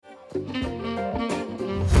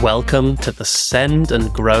Welcome to the Send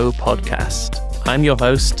and Grow podcast. I'm your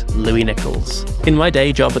host, Louis Nichols. In my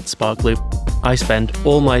day job at Sparkloop, I spend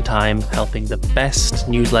all my time helping the best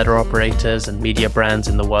newsletter operators and media brands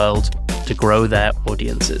in the world to grow their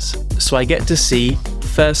audiences. So I get to see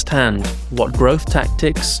firsthand what growth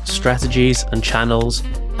tactics, strategies, and channels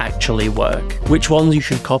actually work, which ones you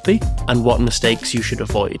should copy, and what mistakes you should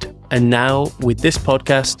avoid. And now, with this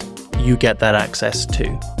podcast, you get that access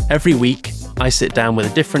too. Every week, I sit down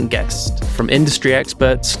with a different guest, from industry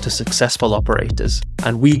experts to successful operators,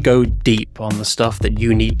 and we go deep on the stuff that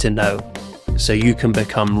you need to know so you can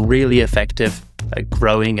become really effective at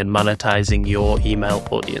growing and monetizing your email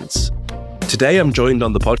audience. Today, I'm joined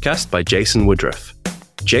on the podcast by Jason Woodruff.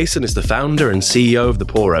 Jason is the founder and CEO of The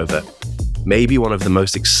Pour Over, maybe one of the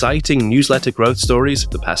most exciting newsletter growth stories of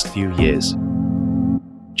the past few years.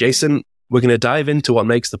 Jason, we're going to dive into what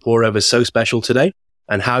makes The Pour Over so special today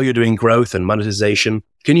and how you're doing growth and monetization.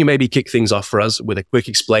 Can you maybe kick things off for us with a quick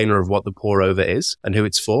explainer of what The Pour Over is and who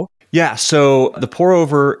it's for? Yeah, so The Pour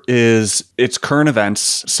Over it's current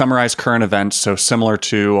events, summarized current events. So similar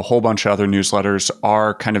to a whole bunch of other newsletters,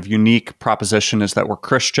 our kind of unique proposition is that we're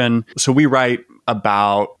Christian. So we write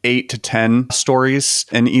about 8 to 10 stories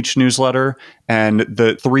in each newsletter. And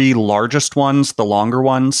the 3 largest ones, the longer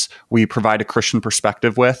ones, we provide a Christian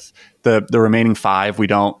perspective with. The remaining 5, we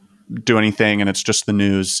don't do anything and it's just the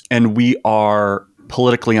news. And we are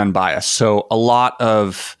politically unbiased. So a lot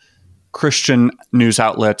of Christian news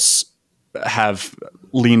outlets have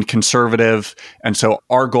leaned conservative. And so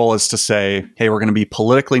our goal is to say, hey, we're going to be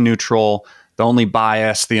politically neutral. The only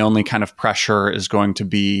bias, the only kind of pressure is going to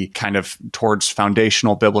be kind of towards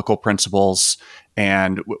foundational biblical principles.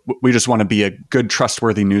 And we just want to be a good,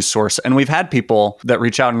 trustworthy news source. And we've had people that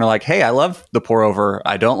reach out and are like, hey, I love The Pour Over.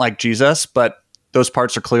 I don't like Jesus, but those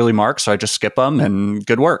parts are clearly marked, so I just skip them and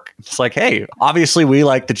good work. It's like, hey, obviously we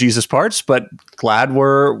like the Jesus parts, but glad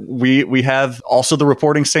we have also the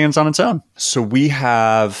reporting stands on its own. So we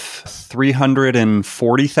have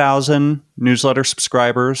 340,000 newsletter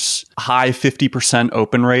subscribers, high 50%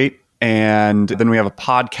 open rate. And then we have a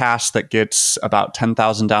podcast that gets about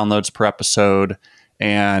 10,000 downloads per episode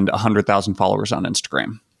and 100,000 followers on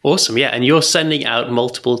Instagram. Awesome. Yeah. And you're sending out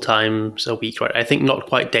multiple times a week, right? I think not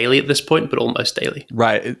quite daily at this point, but almost daily.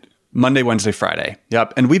 Right. Monday, Wednesday, Friday.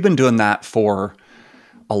 Yep. And we've been doing that for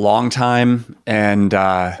a long time. And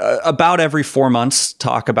about every 4 months,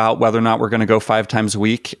 talk about whether or not we're going to go 5 times a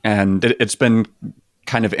week. And it's been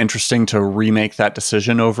kind of interesting to remake that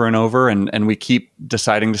decision over and over. And we keep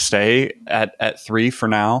deciding to stay at 3 for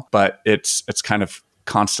now. But it's kind of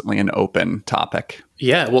constantly an open topic.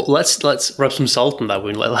 Yeah, well, let's rub some salt in that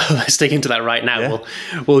wound. Let's dig into that right now. Yeah.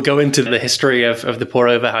 We'll go into the history of The Pour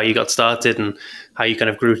Over, how you got started and how you kind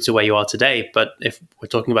of grew to where you are today. But if we're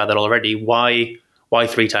talking about that already, why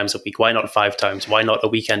 3 times a week? Why not 5 times? Why not a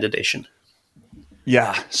weekend edition?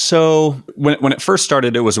 Yeah. So when it first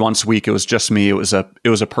started, it was once a week. It was just me. It was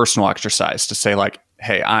a personal exercise to say like,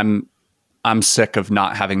 hey, I'm sick of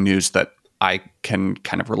not having news that I can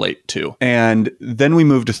kind of relate to. And then we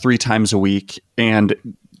moved to 3 times a week. And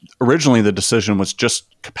originally the decision was just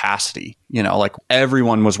capacity. You know, like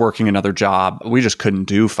everyone was working another job. We just couldn't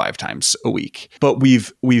do 5 times a week. But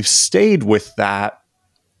we've stayed with that.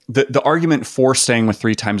 The argument for staying with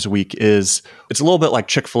 3 times a week is it's a little bit like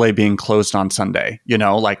Chick-fil-A being closed on Sunday. You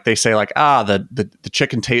know, like they say like, the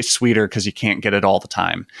chicken tastes sweeter because you can't get it all the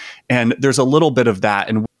time. And there's a little bit of that.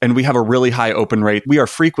 And we have a really high open rate. We are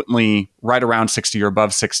frequently right around 60 or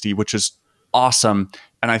above 60, which is awesome.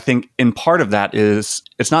 And I think in part of that is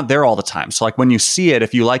it's not there all the time. So like when you see it,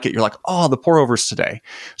 if you like it, you're like, oh, The Pour Over's today.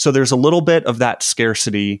 So there's a little bit of that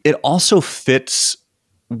scarcity. It also fits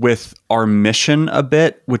with our mission a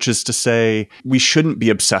bit, which is to say we shouldn't be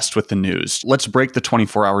obsessed with the news. Let's break the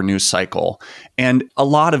 24-hour news cycle. And a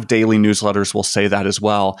lot of daily newsletters will say that as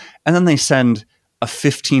well. And then they send a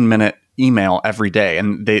 15-minute email every day.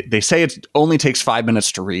 And they say it only takes 5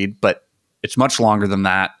 minutes to read, but it's much longer than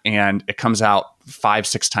that. And it comes out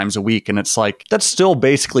 5-6 times a week. And it's like, that's still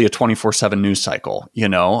basically a 24/7 news cycle, you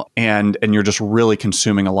know, and you're just really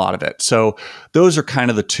consuming a lot of it. So those are kind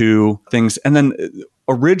of the 2 things. And then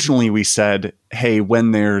originally we said, hey,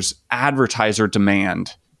 when there's advertiser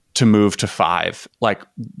demand to move to 5, like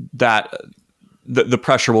that, the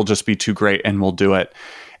pressure will just be too great and we'll do it.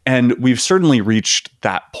 And we've certainly reached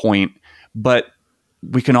that point, but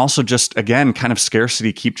we can also just, again, kind of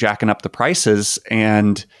scarcity, keep jacking up the prices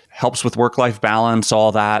and helps with work-life balance,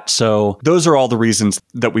 all that. So those are all the reasons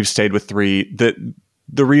that we've stayed with 3.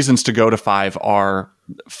 The reasons to go to 5 are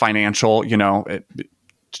financial, you know,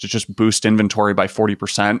 to just boost inventory by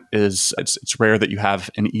 40% it's rare that you have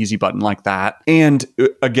an easy button like that. And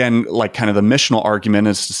again, like kind of the missional argument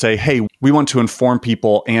is to say, hey, we want to inform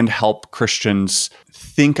people and help Christians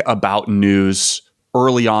think about news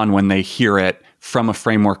early on when they hear it from a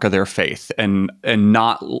framework of their faith, and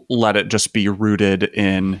not let it just be rooted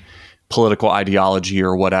in political ideology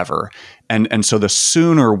or whatever. And so the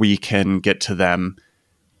sooner we can get to them,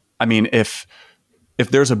 I mean, if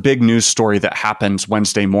there's a big news story that happens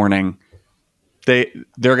Wednesday morning, they're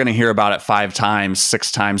going to hear about it 5 times,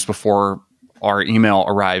 6 times before our email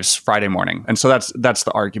arrives Friday morning. And so that's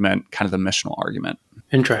the argument, kind of the missional argument.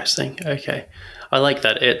 Interesting. Okay. I like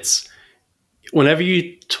that. It's whenever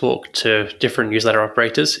you talk to different newsletter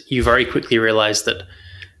operators, you very quickly realize that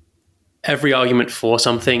every argument for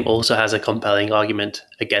something also has a compelling argument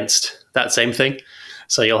against that same thing.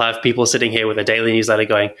 So you'll have people sitting here with a daily newsletter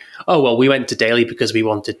going, oh, well, we went to daily because we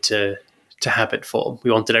wanted to habit form.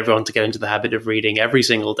 We wanted everyone to get into the habit of reading every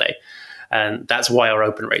single day. And that's why our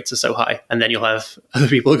open rates are so high. And then you'll have other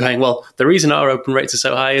people going, well, the reason our open rates are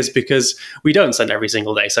so high is because we don't send every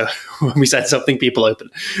single day. So when we send something, people open.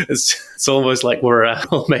 It's almost like we're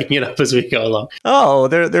all making it up as we go along. Oh,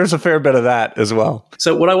 there's a fair bit of that as well.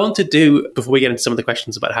 So what I want to do before we get into some of the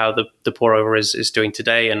questions about how the pour over is doing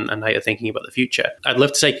today and how you're thinking about the future, I'd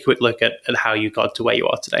love to take a quick look at how you got to where you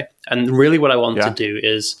are today. And really what I want to do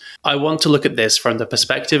is I want to look at this from the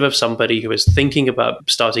perspective of somebody who is thinking about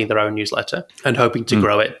starting their own newsletter and hoping to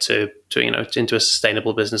grow it to into a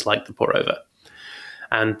sustainable business like the pour over.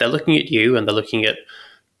 And they're looking at you and they're looking at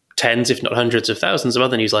tens, if not hundreds of thousands of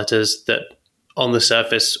other newsletters that on the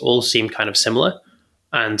surface all seem kind of similar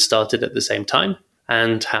and started at the same time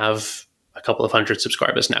and have a couple of hundred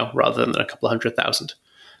subscribers now rather than a couple of 100,000.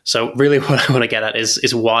 So really what I want to get at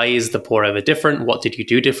is why is the pour over different? What did you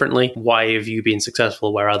do differently? Why have you been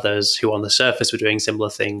successful where others who on the surface were doing similar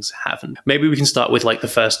things haven't? Maybe we can start with like the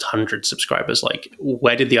first 100 subscribers. Like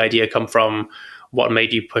where did the idea come from? What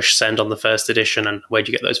made you push send on the first edition? And where did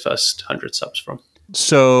you get those first 100 subs from?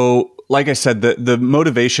 So like I said, the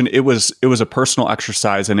motivation, it was a personal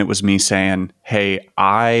exercise, and it was me saying, hey,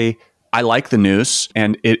 I like the news,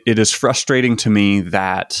 and it is frustrating to me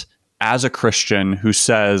that as a Christian who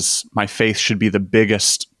says my faith should be the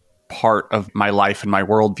biggest part of my life and my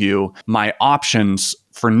worldview, my options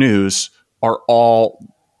for news are all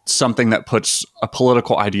something that puts a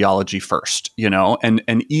political ideology first,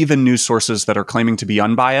 and even news sources that are claiming to be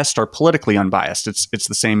unbiased are politically unbiased. It's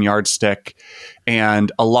the same yardstick.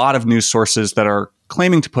 And a lot of news sources that are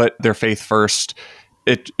claiming to put their faith first,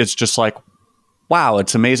 it's just like, wow,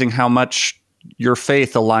 it's amazing how much your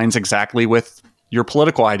faith aligns exactly with your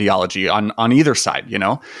political ideology on either side,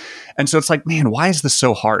 And so it's like, man, why is this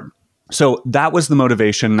so hard? So that was the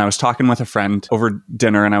motivation. And I was talking with a friend over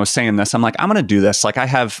dinner and I was saying this, I'm like, I'm going to do this. Like I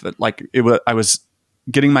was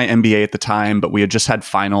getting my MBA at the time, but we had just had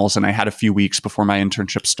finals and I had a few weeks before my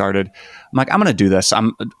internship started. I'm like, I'm going to do this.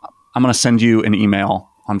 I'm going to send you an email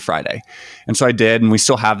on Friday. And so I did, and we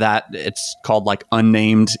still have that. It's called like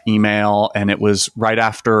unnamed email. And it was right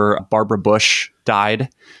after Barbara Bush died.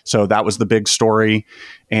 So that was the big story.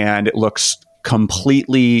 And it looks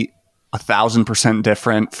completely 1,000%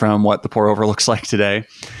 different from what the pour over looks like today.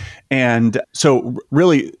 And so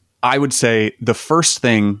really, I would say the first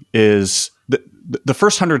thing is the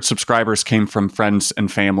first 100 subscribers came from friends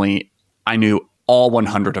and family. I knew all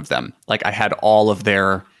 100 of them. Like I had all of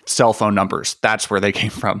their cell phone numbers. That's where they came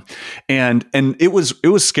from. And it was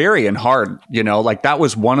scary and hard, like that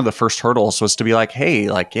was one of the first hurdles, was to be like, hey,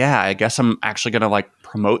 like, yeah, I guess I'm actually going to like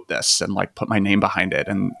promote this and like put my name behind it.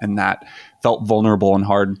 And that felt vulnerable and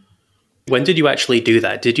hard. When did you actually do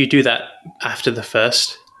that? Did you do that after the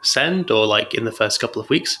first send or like in the first couple of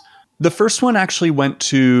weeks? The first one actually went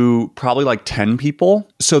to probably like 10 people.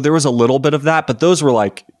 So there was a little bit of that, but those were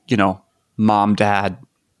like, mom, dad,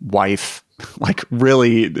 wife, like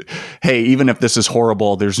really, hey, even if this is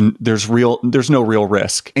horrible, there's no real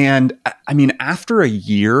risk. And I mean, after a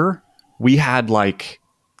year, we had like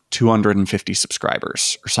 250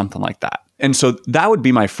 subscribers or something like that. And so that would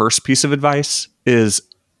be my first piece of advice is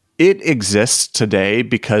it exists today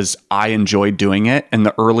because I enjoyed doing it and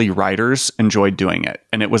the early writers enjoyed doing it.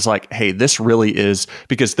 And it was like, hey, this really is,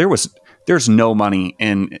 because there's no money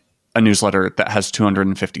in a newsletter that has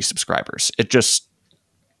 250 subscribers.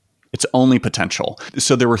 It's only potential.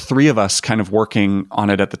 So there were 3 of us kind of working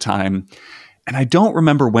on it at the time. And I don't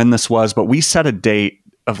remember when this was, but we set a date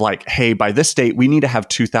of like, hey, by this date, we need to have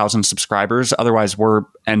 2,000 subscribers. Otherwise, we're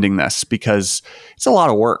ending this because it's a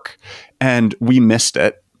lot of work. And we missed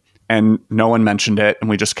it. And no one mentioned it. And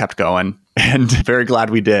we just kept going. and very glad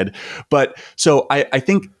we did. But so I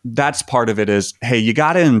think that's part of it is, hey, you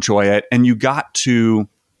got to enjoy it and you got to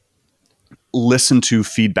listen to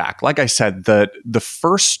feedback. Like I said, the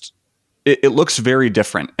first, it looks very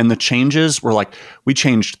different. And the changes were like, we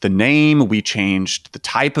changed the name, we changed the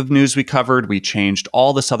type of news we covered, we changed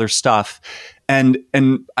all this other stuff. And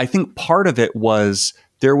I think part of it was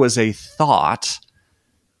there was a thought,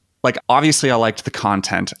 like obviously I liked the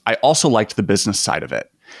content. I also liked the business side of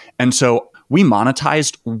it. And so we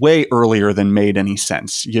monetized way earlier than made any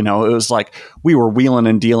sense. You know, it was like we were wheeling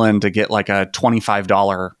and dealing to get like a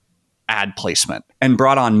 $25 ad placement and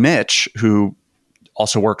brought on Mitch, who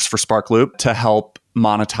also works for Sparkloop, to help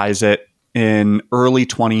monetize it in early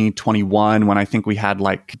 2021 when I think we had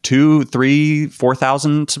like 2, 3,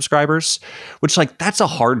 4,000 subscribers, which like that's a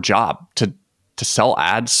hard job to sell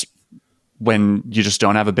ads when you just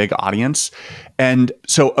don't have a big audience. And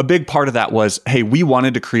so a big part of that was, hey, we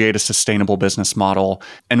wanted to create a sustainable business model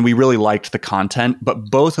and we really liked the content, but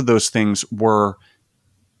both of those things were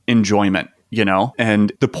enjoyment. You know,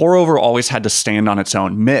 and the pour over always had to stand on its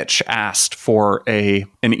own. Mitch asked for an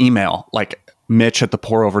email, like Mitch at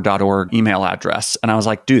thepourover.org email address. And I was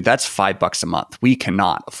like, dude, that's $5 a month. We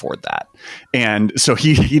cannot afford that. And so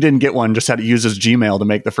he didn't get one, just had to use his Gmail to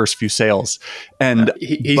make the first few sales. And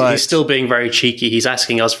he's still being very cheeky. He's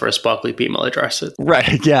asking us for a Sparkloop email address.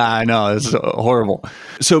 Right. Yeah, I know. It's horrible.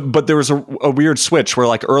 So, but there was a weird switch where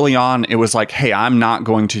like early on, it was like, hey, I'm not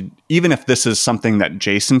going to, even if this is something that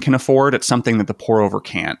Jason can afford, it's something that the pour over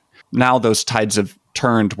can't. Now those tides have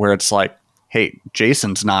turned where it's like, hey,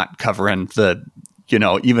 Jason's not covering the, you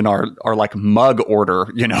know, even our like mug order,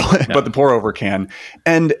 you know, but the pour over can.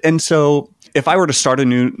 And so if I were to start a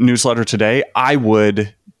new newsletter today, I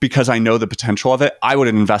would, because I know the potential of it, I would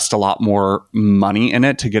invest a lot more money in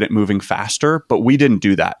it to get it moving faster. But we didn't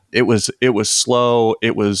do that. It was slow.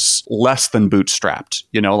 It was less than bootstrapped,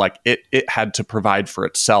 you know, like it had to provide for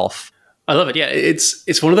itself. I love it. Yeah.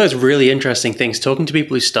 It's one of those really interesting things. Talking to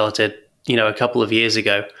people who started, you know, a couple of years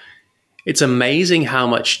ago, it's amazing how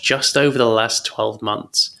much just over the last 12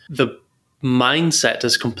 months, the mindset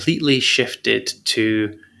has completely shifted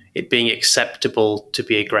to it being acceptable to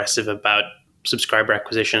be aggressive about subscriber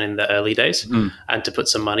acquisition in the early days and to put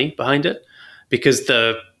some money behind it. Because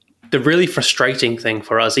the really frustrating thing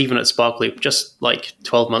for us, even at Sparkloop, just like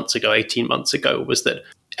 12 months ago, 18 months ago, was that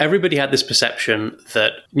everybody had this perception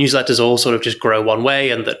that newsletters all sort of just grow one way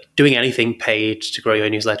and that doing anything paid to grow your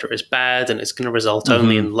newsletter is bad and it's going to result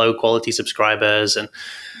only in low quality subscribers, and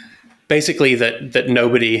basically that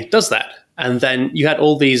nobody does that. And then you had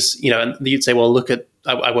all these, you know, and you'd say, well, look at,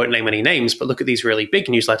 I won't name any names, but look at these really big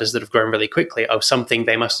newsletters that have grown really quickly. Oh, something,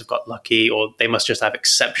 they must have got lucky, or they must just have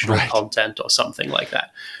exceptional content or something like that.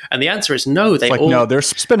 And the answer is no. No, they're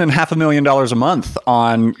spending $500,000 a month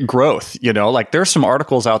on growth. You know, like there's some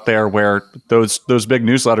articles out there where those big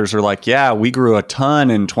newsletters are like, yeah, we grew a ton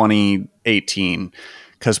in 2018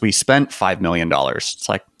 because we spent $5 million. It's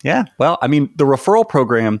like, yeah, well, I mean, the referral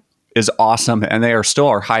program is awesome and they are still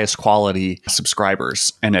our highest quality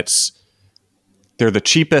subscribers. And they're the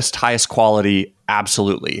cheapest, highest quality,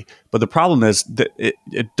 absolutely. But the problem is that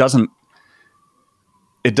it doesn't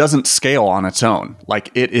scale on its own.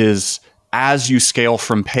 Like it is, as you scale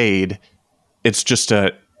from paid, it's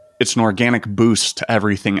an organic boost to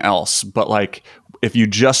everything else. But like if you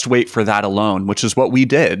just wait for that alone, which is what we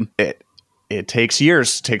did, it takes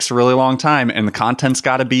years, takes a really long time, and the content's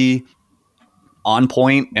got to be on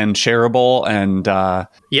point and shareable. And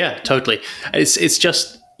yeah, totally. It's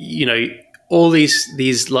just, you know, all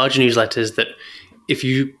these large newsletters that if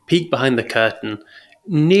you peek behind the curtain,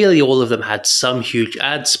 nearly all of them had some huge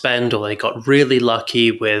ad spend, or they got really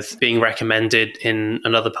lucky with being recommended in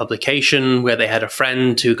another publication where they had a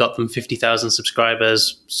friend who got them 50,000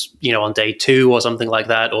 subscribers, you know, on day 2 or something like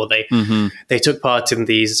that. Or they took part in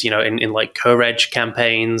these, you know, in like co-reg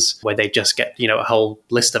campaigns where they just get, you know, a whole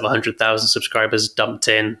list of 100,000 subscribers dumped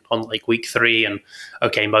in on like week 3. And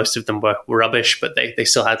okay, most of them were rubbish, but they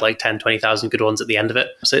still had like 10, 20,000 good ones at the end of it.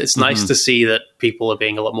 So it's nice to see that people are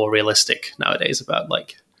being a lot more realistic nowadays about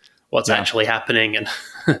like what's actually happening, and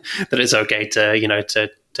that it's okay to, you know, to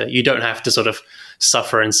you don't have to sort of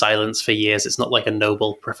suffer in silence for years. It's not like a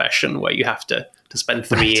noble profession where you have to spend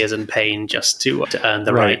 3 years in pain just to earn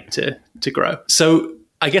the right to grow. So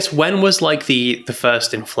I guess when was like the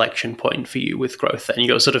first inflection point for you with growth then?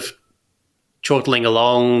 You're sort of chortling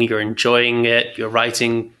along, you're enjoying it, you're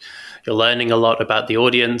writing, you're learning a lot about the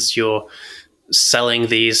audience, you're selling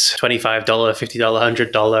these $25,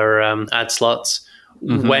 $50, $100 ad slots.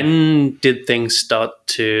 When did things start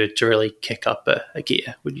to really kick up a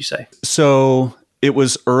gear, would you say? So It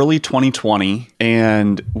was early 2020,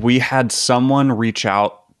 and we had someone reach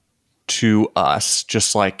out to us,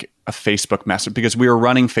 just like a Facebook message, because we were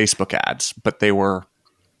running Facebook ads, but they were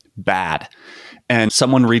bad. And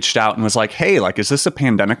someone reached out and was like, hey, like, is this a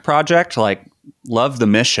pandemic project? Like, love the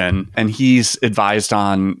mission. And he's advised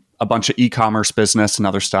on a bunch of e-commerce business and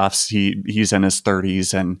other stuff. He's in his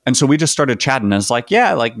 30s. And so we just started chatting. And it's like,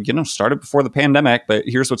 yeah, like, started before the pandemic, but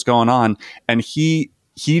here's what's going on. And he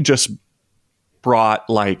just brought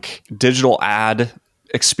like digital ad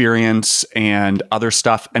experience and other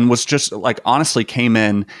stuff, and was just like, honestly came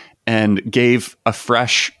in and gave a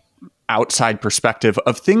fresh outside perspective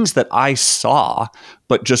of things that I saw,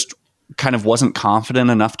 but just kind of wasn't confident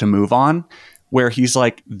enough to move on, where he's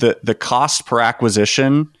like, the cost per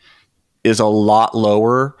acquisition is a lot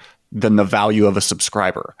lower than the value of a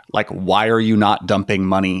subscriber. Like, why are you not dumping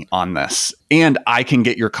money on this? And I can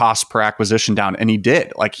get your cost per acquisition down. And he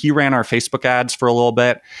did. Like, he ran our Facebook ads for a little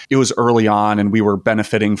bit. It was early on and we were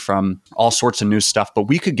benefiting from all sorts of new stuff, but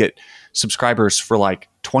we could get subscribers for like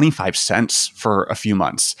 25 cents for a few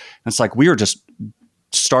months. And it's like, we were just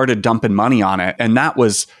started dumping money on it. And that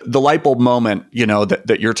was the light bulb moment,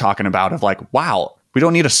 that you're talking about, of like, wow, we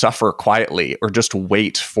don't need to suffer quietly or just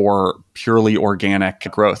wait for purely organic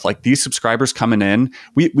growth. Like, these subscribers coming in,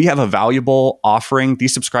 we have a valuable offering.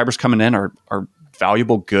 These subscribers coming in are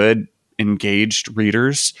valuable, good, engaged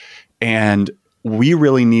readers. And we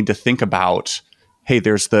really need to think about, hey,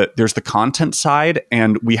 there's the content side,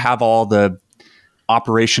 and we have all the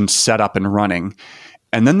operations set up and running.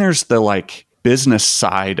 And then there's the like business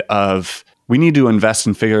side of, we need to invest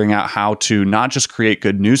in figuring out how to not just create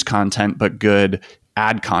good news content, but good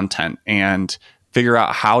ad content, and figure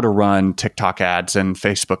out how to run TikTok ads and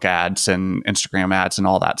Facebook ads and Instagram ads and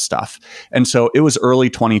all that stuff. And so it was early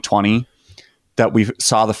 2020 that we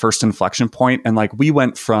saw the first inflection point. And like, we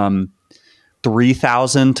went from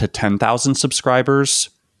 3,000 to 10,000 subscribers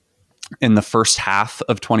in the first half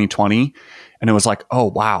of 2020. And it was like, oh,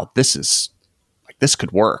 wow, this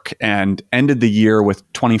could work. And ended the year with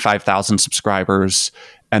 25,000 subscribers.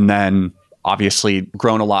 And then obviously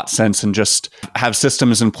grown a lot since, and just have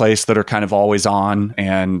systems in place that are kind of always on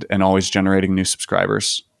and always generating new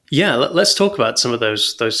subscribers. Yeah, let's talk about some of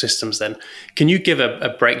those systems then. Can you give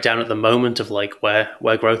a breakdown at the moment of like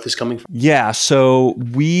where growth is coming from? Yeah, so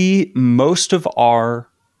most of our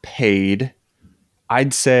paid,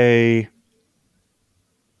 I'd say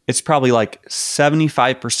it's probably like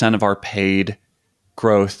 75% of our paid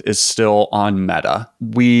growth is still on Meta.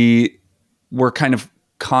 We're kind of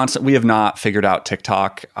constant. We have not figured out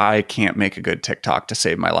TikTok. I can't make a good TikTok to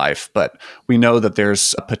save my life, but we know that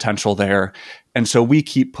there's a potential there. And so we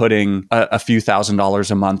keep putting a few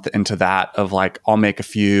 $1,000s a month into that, of like, I'll make a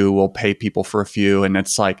few, we'll pay people for a few. And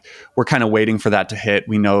it's like, we're kind of waiting for that to hit.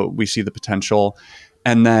 We know, we see the potential.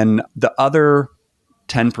 And then the other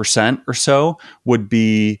 10% or so would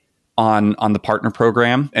be on the partner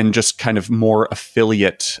program and just kind of more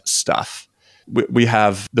affiliate stuff. We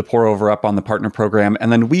have the pour over up on the partner program, and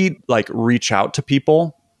then we like reach out to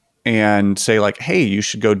people and say like, hey, you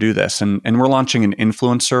should go do this. And we're launching an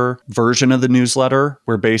influencer version of the newsletter,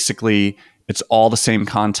 where basically it's all the same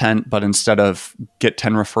content, but instead of get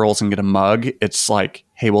 10 referrals and get a mug, it's like,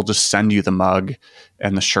 hey, we'll just send you the mug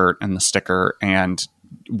and the shirt and the sticker, and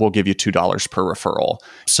we'll give you $2 per referral.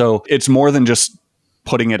 So it's more than just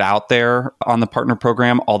putting it out there on the partner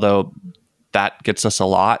program, although that gets us a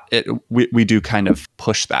lot. We do kind of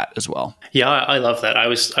push that as well. Yeah, I love that. I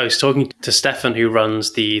was talking to Stefan, who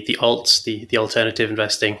runs the Alts, the alternative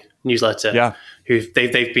investing newsletter. Yeah, who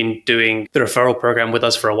they've been doing the referral program with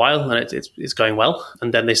us for a while, and it's going well.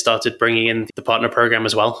 And then they started bringing in the partner program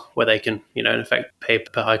as well, where they can, in effect, pay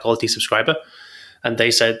per high quality subscriber. And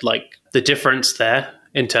they said like the difference there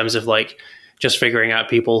in terms of like just figuring out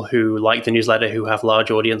people who like the newsletter, who have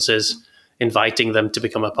large audiences, inviting them to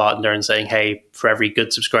become a partner and saying, hey, for every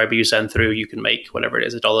good subscriber you send through, you can make whatever it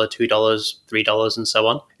is, $1, $2, $3, and so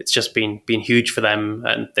on. It's just been huge for them.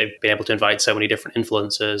 And they've been able to invite so many different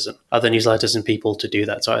influencers and other newsletters and people to do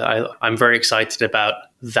that. So I'm very excited about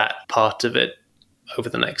that part of it over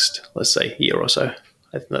the next, let's say, year or so.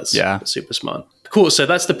 I think that's super smart. Cool. So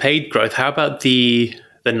that's the paid growth. How about the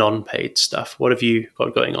non-paid stuff? What have you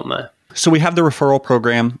got going on there? So we have the referral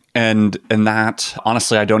program, and that,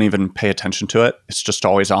 honestly, I don't even pay attention to it. It's just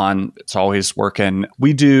always on. It's always working.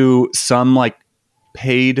 We do some like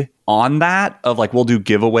paid on that, of like, we'll do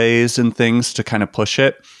giveaways and things to kind of push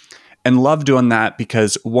it, and love doing that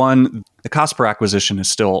because, one, the cost per acquisition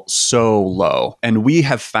is still so low. And we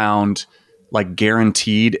have found like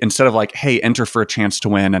guaranteed, instead of like, hey, enter for a chance to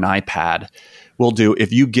win an iPad, we'll do,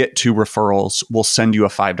 if you get 2 referrals, we'll send you a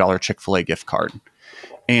 $5 Chick-fil-A gift card.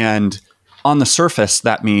 And on the surface,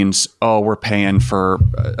 that means, we're paying for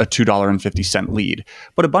a $2.50 lead.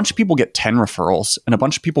 But a bunch of people get 10 referrals and a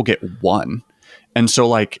bunch of people get one. And so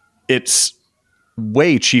like it's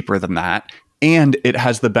way cheaper than that. And it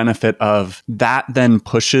has the benefit of that then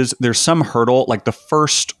pushes, there's some hurdle, like the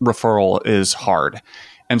first referral is hard.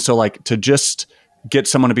 And so like to just get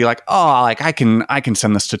someone to be like, oh, like I can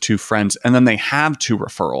send this to 2 friends, and then they have 2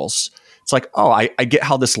 referrals. It's like, oh, I get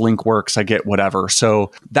how this link works. I get whatever.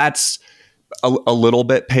 So that's a little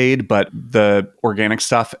bit paid, but the organic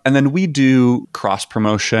stuff. And then we do cross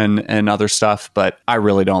promotion and other stuff, but I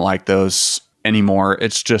really don't like those anymore.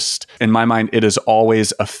 It's just, in my mind, it is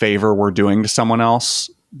always a favor we're doing to someone else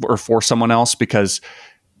or for someone else, because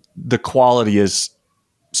the quality is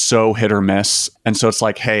so hit or miss. And so it's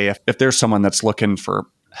like, hey, if there's someone that's looking for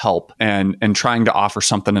help and trying to offer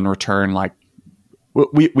something in return, like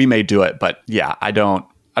we may do it, but yeah, I don't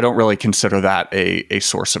really consider that a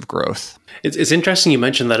source of growth. It's interesting you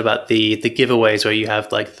mentioned that about the giveaways where you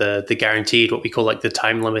have like the guaranteed, what we call like the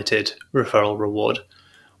time limited referral reward,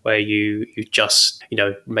 where you just,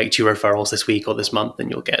 make 2 referrals this week or this month and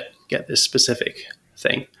you'll get this specific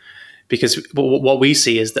thing. Because what we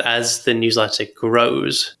see is that as the newsletter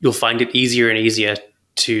grows, you'll find it easier and easier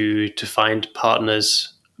to find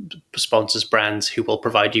partners, sponsors, brands who will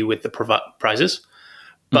provide you with the prizes.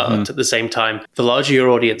 But at the same time, the larger your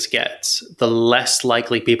audience gets, the less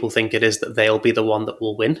likely people think it is that they'll be the one that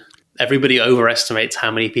will win. Everybody overestimates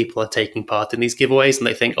how many people are taking part in these giveaways, and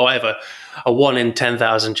they think, I have a 1 in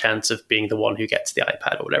 10,000 chance of being the one who gets the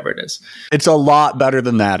iPad or whatever it is. It's a lot better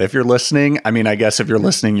than that. If you're listening, I guess if you're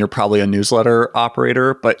listening, you're probably a newsletter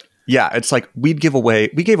operator. But yeah, it's like we gave away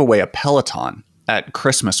a Peloton at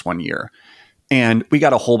Christmas one year. And we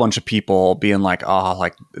got a whole bunch of people being like, oh,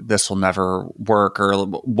 like this will never work or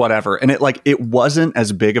whatever. And it wasn't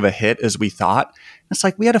as big of a hit as we thought. It's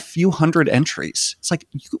like we had a few hundred entries. It's like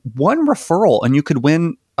 1 referral and you could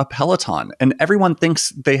win a Peloton. And everyone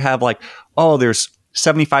thinks they have like, oh, there's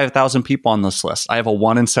 75,000 people on this list. I have a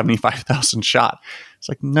 1 in 75,000 shot. It's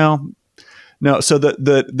like, no. So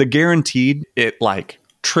the guaranteed, it like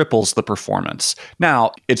triples the performance.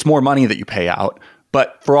 Now it's more money that you pay out.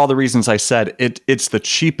 But for all the reasons I said, it's the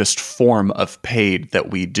cheapest form of paid that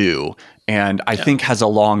we do. And I think has a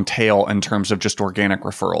long tail in terms of just organic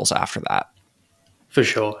referrals after that. For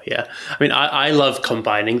sure, yeah. I love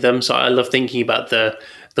combining them. So I love thinking about the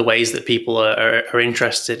ways that people are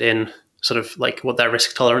interested in sort of like what their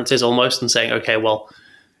risk tolerance is almost, and saying, okay, well,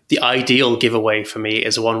 the ideal giveaway for me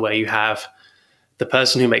is one where you have the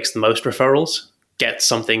person who makes the most referrals gets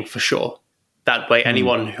something for sure. That way,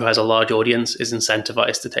 anyone who has a large audience is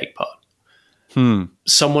incentivized to take part.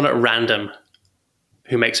 Someone at random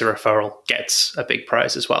who makes a referral gets a big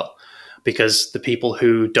prize as well, because the people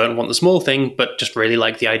who don't want the small thing, but just really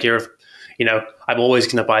like the idea of, I'm always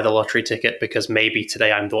going to buy the lottery ticket because maybe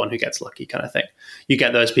today I'm the one who gets lucky kind of thing. You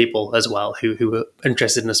get those people as well who are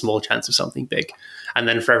interested in a small chance of something big. And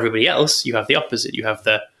then for everybody else, you have the opposite. You have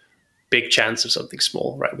the big chance of something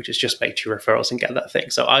small, right? Which is just make 2 referrals and get that thing.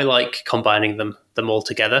 So I like combining them all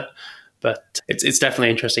together, but it's definitely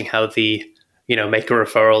interesting how the, make a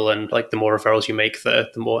referral and like the more referrals you make, the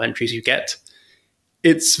more entries you get.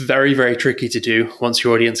 It's very, very tricky to do once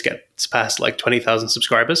your audience gets past like 20,000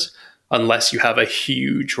 subscribers, unless you have a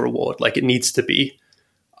huge reward. Like it needs to be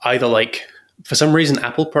either like, for some reason,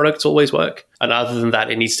 Apple products always work. And other than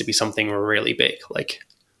that, it needs to be something really big, like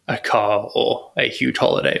a car or a huge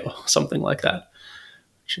holiday or something like that,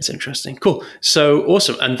 which is interesting. Cool. So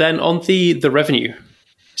awesome. And then on the revenue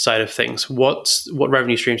side of things, what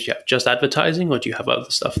revenue streams do you have? Just advertising, or do you have other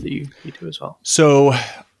stuff that you do as well? So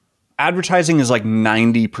advertising is like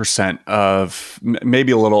 90% of,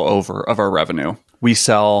 maybe a little over, of our revenue. We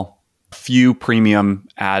sell a few premium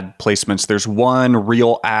ad placements. There's one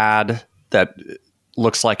real ad that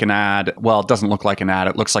looks like an ad. Well, it doesn't look like an ad.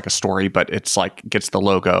 It looks like a story, but it's like gets the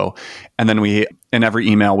logo. And then in every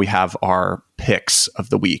email, we have our picks of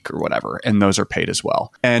the week or whatever, and those are paid as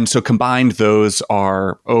well. And so combined, those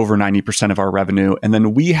are over 90% of our revenue. And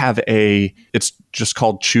then we have it's just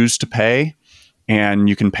called Choose to Pay, and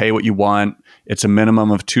you can pay what you want. It's a minimum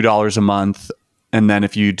of $2 a month. And then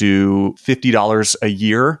if you do $50 a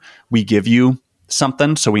year, we give you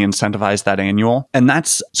something. So we incentivize that annual. And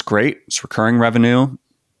it's great. It's recurring revenue.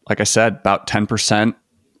 Like I said, about 10%.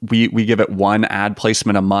 We give it 1 ad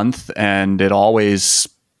placement a month, and it always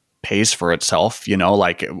pays for itself.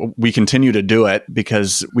 Like we continue to do it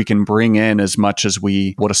because we can bring in as much as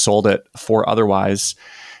we would have sold it for otherwise.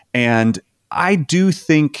 And I do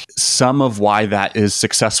think some of why that is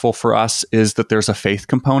successful for us is that there's a faith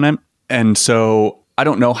component. And so I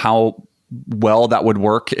don't know how well that would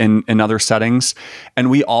work in other settings. And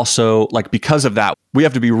we also, like, because of that, we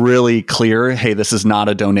have to be really clear, hey, this is not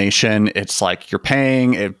a donation. It's like you're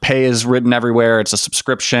paying. Pay is written everywhere. It's a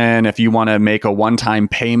subscription. If you want to make a one-time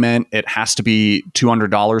payment, it has to be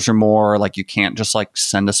 $200 or more. Like, you can't just like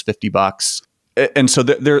send us $50. And so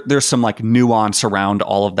there's some like nuance around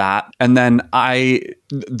all of that. And then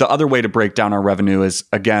the other way to break down our revenue is,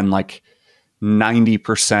 again, like 90%,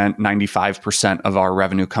 95% of our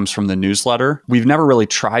revenue comes from the newsletter. We've never really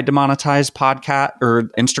tried to monetize podcast or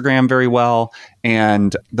Instagram very well.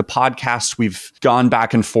 And the podcast, we've gone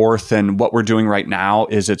back and forth. And what we're doing right now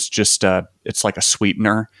is it's like a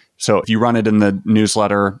sweetener. So if you run it in the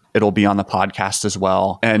newsletter, it'll be on the podcast as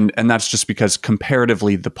well. And that's just because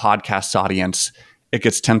comparatively, the podcast audience, it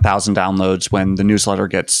gets 10,000 downloads when the newsletter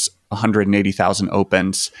gets 180,000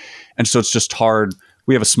 opens. And so it's just hard.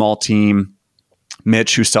 We have a small team.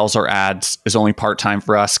 Mitch, who sells our ads, is only part-time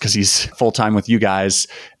for us because he's full-time with you guys.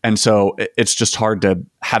 And so it's just hard to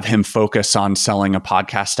have him focus on selling a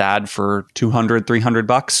podcast ad for $200,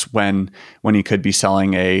 $300 when he could be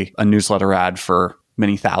selling a newsletter ad for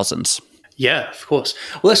many thousands. Yeah, of course.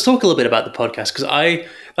 Well, let's talk a little bit about the podcast, because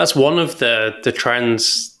that's one of the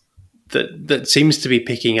trends that seems to be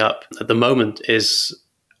picking up at the moment, is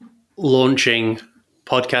launching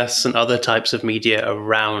podcasts and other types of media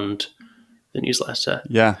around the newsletter.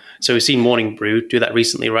 Yeah. So we've seen Morning Brew do that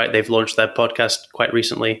recently, right? They've launched their podcast quite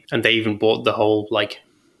recently, and they even bought the whole like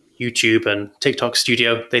YouTube and TikTok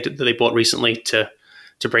studio they bought recently to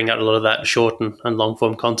bring out a lot of that short and long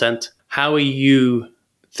form content. How are you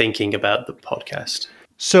thinking about the podcast?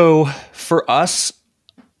 So for us,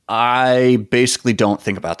 I basically don't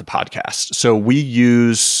think about the podcast. So we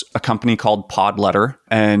use a company called Podletter,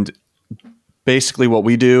 and basically what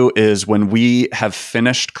we do is when we have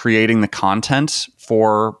finished creating the content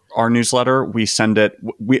for our newsletter, we send it,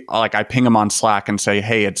 I ping them on Slack and say,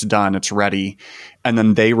 hey, it's done, it's ready. And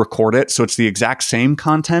then they record it. So it's the exact same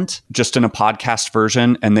content, just in a podcast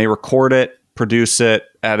version, and they record it, produce it,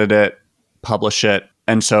 edit it, publish it.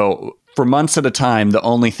 And so for months at a time, the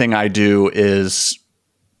only thing I do is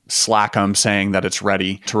Slack them saying that it's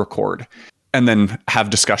ready to record, and then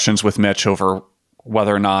have discussions with Mitch over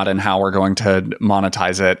whether or not and how we're going to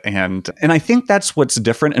monetize it. And I think that's what's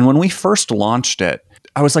different. And when we first launched it,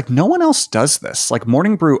 I was like, no one else does this. Like,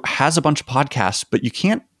 Morning Brew has a bunch of podcasts, but you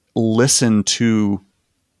can't listen to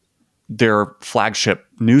their flagship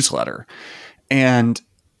newsletter. And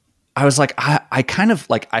I was like, I kind of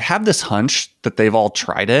like, I have this hunch that they've all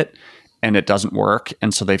tried it and it doesn't work.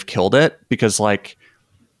 And so they've killed it because like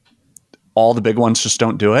all the big ones just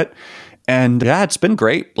don't do it. And yeah, it's been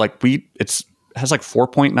great. Like it has like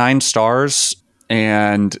 4.9 stars,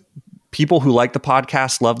 and people who like the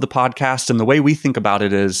podcast love the podcast. And the way we think about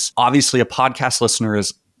it is, obviously a podcast listener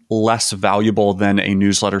is less valuable than a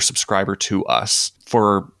newsletter subscriber to us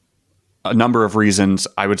for a number of reasons.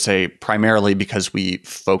 I would say primarily because we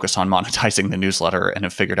focus on monetizing the newsletter and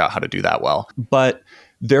have figured out how to do that well. But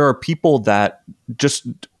there are people that just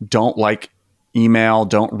don't like email,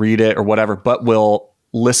 don't read it or whatever, but will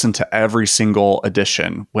listen to every single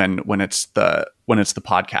edition when it's the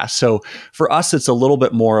podcast. So for us, it's a little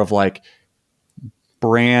bit more of like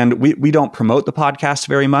brand. We don't promote the podcast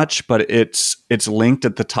very much, but it's linked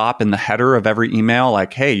at the top in the header of every email,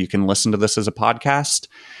 like, hey, you can listen to this as a podcast.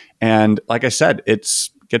 And like I said,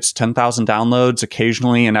 gets 10,000 downloads.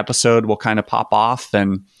 Occasionally an episode will kind of pop off.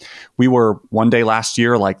 And we were one day last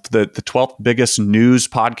year, like the 12th biggest news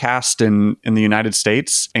podcast in the United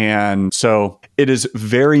States. And so it is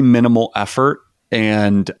very minimal effort,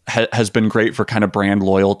 and has been great for kind of brand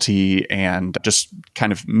loyalty and just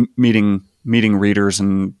kind of meeting readers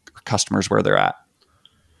and customers where they're at.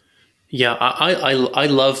 Yeah, I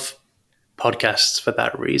love podcasts for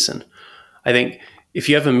that reason. I think if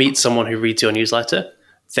you ever meet someone who reads your newsletter,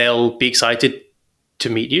 they'll be excited to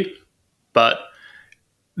meet you, but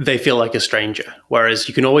they feel like a stranger. Whereas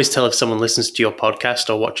you can always tell if someone listens to your podcast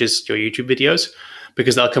or watches your YouTube videos,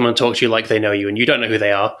 because they'll come and talk to you like they know you, and you don't know who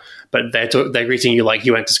they are, but they're greeting you like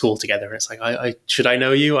you went to school together. And it's like, should I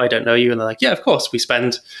know you? I don't know you. And they're like, yeah, of course. We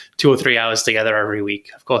spend 2 or 3 hours together every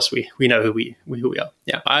week. Of course, we know who we are.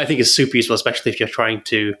 Yeah, I think it's super useful, especially if you're trying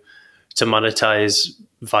to monetize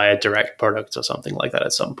via direct products or something like that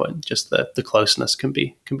at some point. Just the closeness can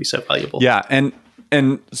be so valuable. Yeah,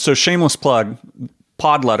 and so shameless plug,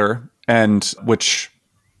 Podletter, and which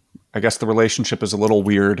I guess the relationship is a little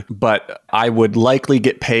weird, but I would likely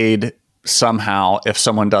get paid somehow if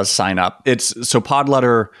someone does sign up. So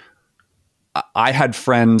Podletter, I had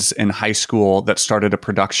friends in high school that started a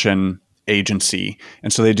production agency,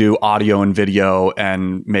 and so they do audio and video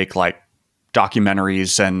and make like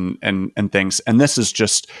documentaries and things. And this is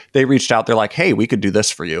just, they reached out, they're like, hey, we could do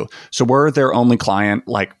this for you. So we're their only client.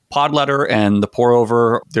 Like Podletter and the Pour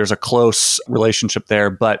Over, there's a close relationship there.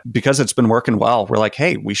 But because it's been working well, we're like,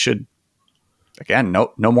 hey, we should, again,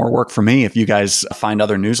 no more work for me if you guys find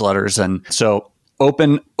other newsletters. And so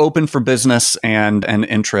open for business and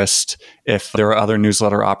interest if there are other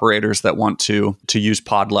newsletter operators that want to use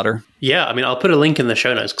Podletter. Yeah, I mean, I'll put a link in the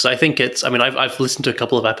show notes because I think it's, I mean, I've listened to a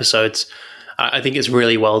couple of episodes. I think it's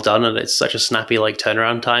really well done and it's such a snappy like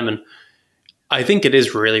turnaround time. And I think it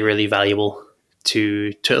is really, really valuable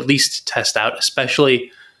to at least test out,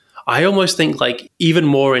 especially I almost think like even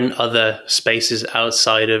more in other spaces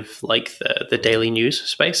outside of like the daily news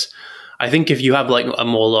space. I think if you have like a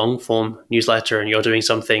more long form newsletter and you're doing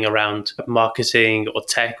something around marketing or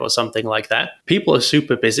tech or something like that, people are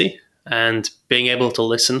super busy, and being able to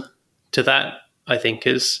listen to that, I think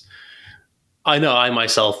is, I know I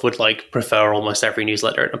myself would like prefer almost every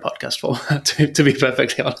newsletter in a podcast format to be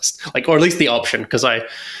perfectly honest, like, or at least the option. Cause I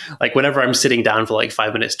like whenever I'm sitting down for like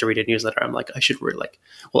 5 minutes to read a newsletter, I'm like, I should really like,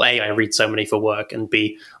 well, A, I read so many for work, and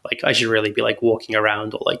B, like I should really be like walking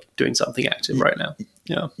around or like doing something active right now.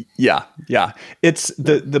 Yeah. It's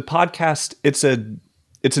the podcast. It's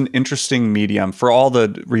an interesting medium for all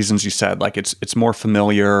the reasons you said. Like it's more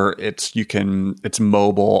familiar. It's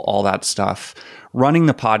mobile, all that stuff. Running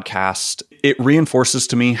the podcast, it reinforces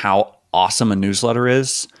to me how awesome a newsletter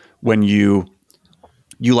is when you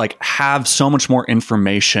like have so much more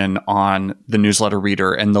information on the newsletter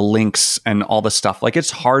reader and the links and all the stuff. Like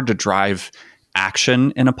it's hard to drive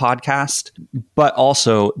action in a podcast, but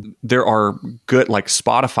also there are good, like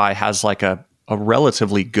Spotify has like a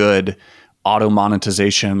relatively good auto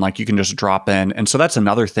monetization, like you can just drop in. And so that's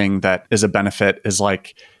another thing that is a benefit, is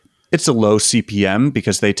like it's a low CPM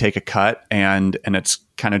because they take a cut and it's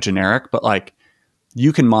kind of generic, but like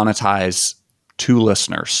you can monetize 2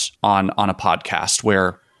 listeners on a podcast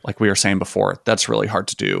where, like we were saying before, that's really hard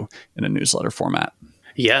to do in a newsletter format.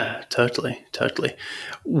 Yeah, totally.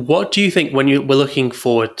 What do you think when we're looking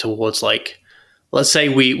forward towards, like, let's say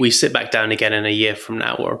we sit back down again in a year from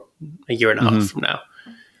now or a year and a half from now,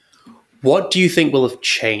 what do you think will have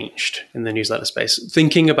changed in the newsletter space?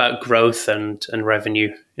 Thinking about growth and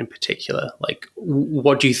revenue in particular, like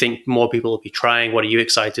what do you think more people will be trying? What are you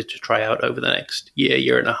excited to try out over the next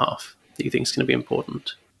year and a half that you think is going to be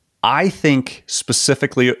important? I think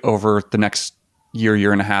specifically over the next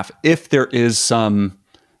year and a half, if there is some,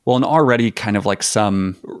 well, and already kind of like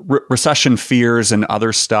some recession fears and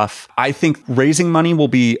other stuff, I think raising money will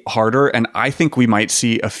be harder. And I think we might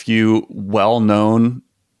see a few well-known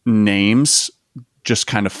names just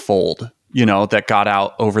kind of fold, that got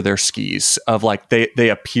out over their skis of like, they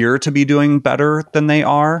appear to be doing better than they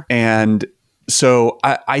are. And so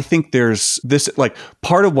I think there's this, like,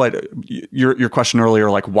 part of what your question earlier,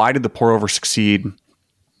 like, why did the Pour Over succeed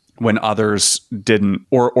when others didn't,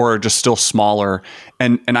 or are just still smaller?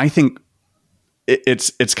 And I think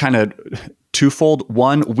it's kind of twofold.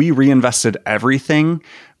 One, we reinvested everything,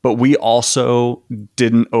 but we also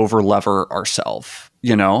didn't over lever ourselves,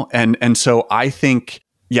 and so I think,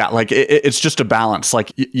 yeah, like it's just a balance.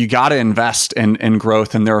 Like you got to invest in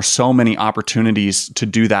growth, and there are so many opportunities to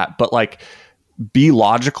do that, but like be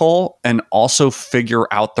logical and also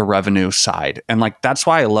figure out the revenue side. And like, that's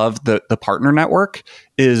why I love the partner network,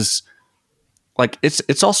 is like,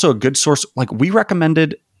 it's also a good source. Like we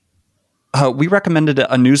recommended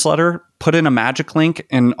a newsletter, put in a magic link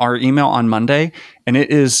in our email on Monday, and it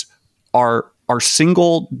is our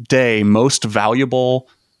single day most valuable,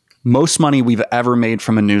 most money we've ever made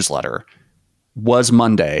from a newsletter was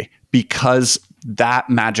Monday, because that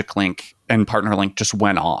magic link and partner link just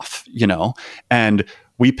went off, and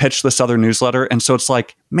we pitched this other newsletter. And so it's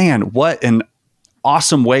like, man, what an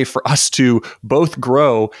awesome way for us to both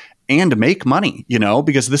grow and make money,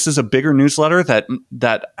 because this is a bigger newsletter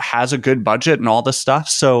that has a good budget and all this stuff.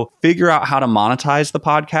 So figure out how to monetize the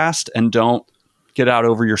podcast and don't get out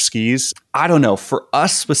over your skis. I don't know. For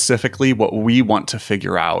us specifically, what we want to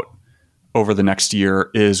figure out over the next year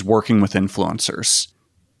is working with influencers.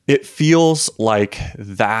 It feels like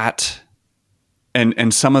that,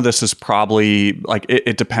 and some of this is probably like,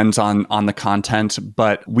 it depends on the content,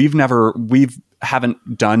 but we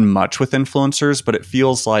haven't done much with influencers, but it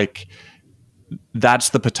feels like that's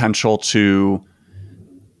the potential to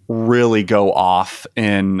really go off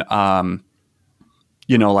in,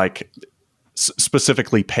 like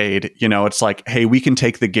specifically paid. It's like, hey, we can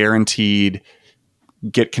take the guaranteed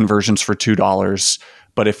get conversions for $2,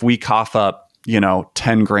 but if we cough up,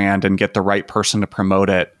 $10,000 and get the right person to promote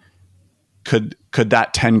it, could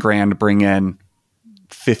that $10,000 bring in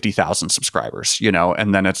 50,000 subscribers,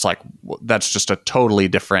 and then it's like, that's just a totally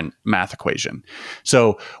different math equation.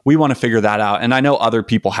 So we want to figure that out. And I know other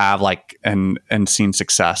people have and seen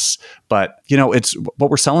success, but it's what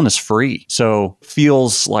we're selling is free. So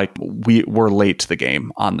feels like we're late to the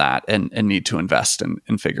game on that and need to invest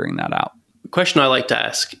in figuring that out. The question I like to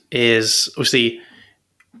ask is, obviously,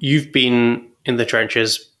 you've been in the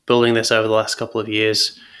trenches building this over the last couple of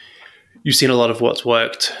years. You've seen a lot of what's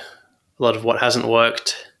worked, a lot of what hasn't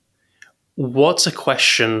worked. What's a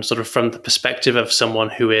question sort of from the perspective of someone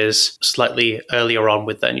who is slightly earlier on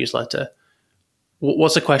with their newsletter?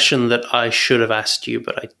 What's a question that I should have asked you,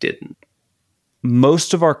 but I didn't?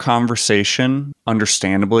 Most of our conversation,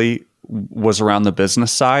 understandably, was around the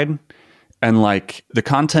business side. And the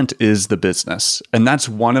content is the business. And that's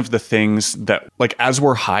one of the things that, as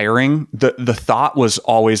we're hiring, the thought was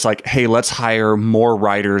always hey, let's hire more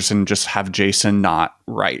writers and just have Jason not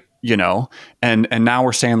write, And now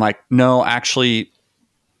we're saying no, actually,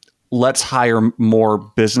 let's hire more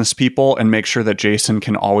business people and make sure that Jason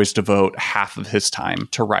can always devote half of his time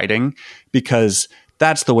to writing, because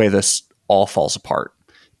that's the way this all falls apart,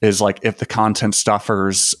 is if the content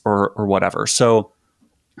suffers or whatever. So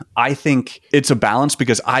I think it's a balance,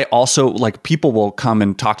 because I also people will come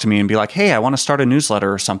and talk to me and be like, hey, I want to start a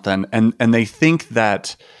newsletter or something. And they think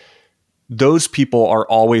that those people are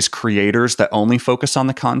always creators that only focus on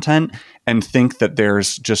the content and think that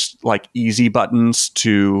there's just easy buttons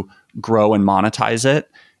to grow and monetize it.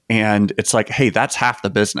 And it's hey, that's half the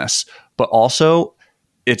business. But also,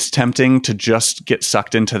 it's tempting to just get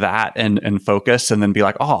sucked into that and focus and then be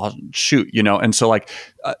like, oh, shoot, And so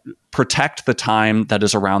protect the time that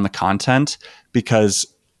is around the content, because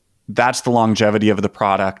that's the longevity of the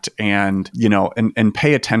product, and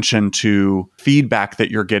pay attention to feedback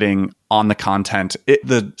that you're getting on the content.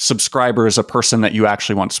 The subscriber is a person that you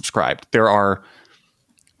actually want subscribed. There are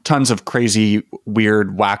tons of crazy,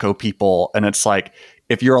 weird, wacko people. And it's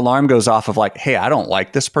if your alarm goes off of hey, I don't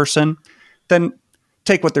like this person, then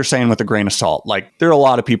take what they're saying with a grain of salt. There are a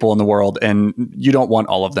lot of people in the world, and you don't want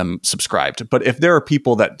all of them subscribed. But if there are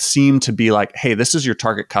people that seem to be hey, this is your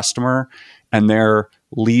target customer, and they're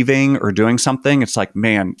leaving or doing something, it's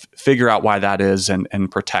man, figure out why that is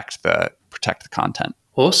and protect the content.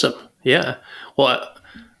 Awesome. Yeah. Well,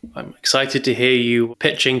 I'm excited to hear you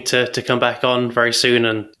pitching to come back on very soon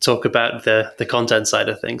and talk about the content side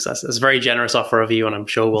of things. That's a very generous offer of you, and I'm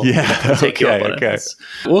sure we'll take you up on it. That's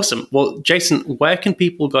awesome. Well, Jason, where can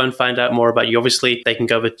people go and find out more about you? Obviously, they can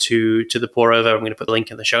go over to the Pour Over. I'm going to put the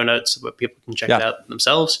link in the show notes so that people can check it out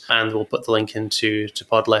themselves, and we'll put the link into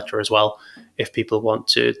Podletter as well if people want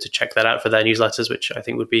to check that out for their newsletters, which I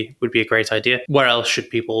think would be a great idea. Where else should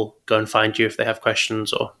people go and find you if they have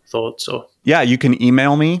questions or thoughts? Or you can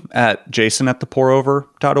email me at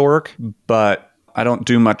jason@thepourover.org, but I don't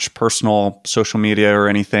do much personal social media or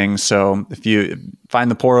anything. So if you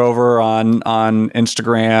find the Pour Over on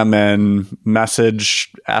Instagram and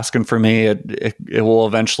message asking for me, it will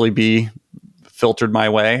eventually be filtered my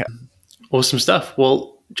way. Awesome stuff. Well,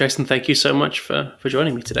 Jason, thank you so much for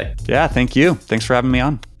joining me today. Yeah, thank you. Thanks for having me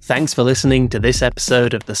on. Thanks for listening to this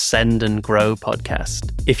episode of the Send and Grow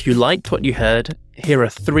podcast. If you liked what you heard, here are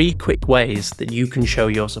 3 quick ways that you can show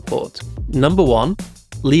your support. Number 1,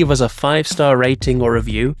 leave us a 5-star rating or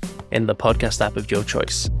review in the podcast app of your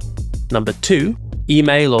choice. Number 2,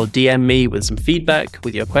 email or DM me with some feedback,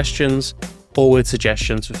 with your questions, or with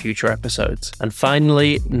suggestions for future episodes. And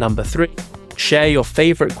finally, number 3, share your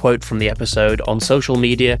favorite quote from the episode on social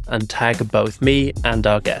media and tag both me and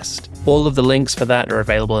our guest. All of the links for that are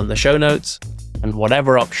available in the show notes, and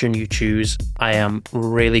whatever option you choose, I am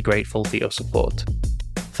really grateful for your support.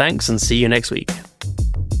 Thanks, and see you next week.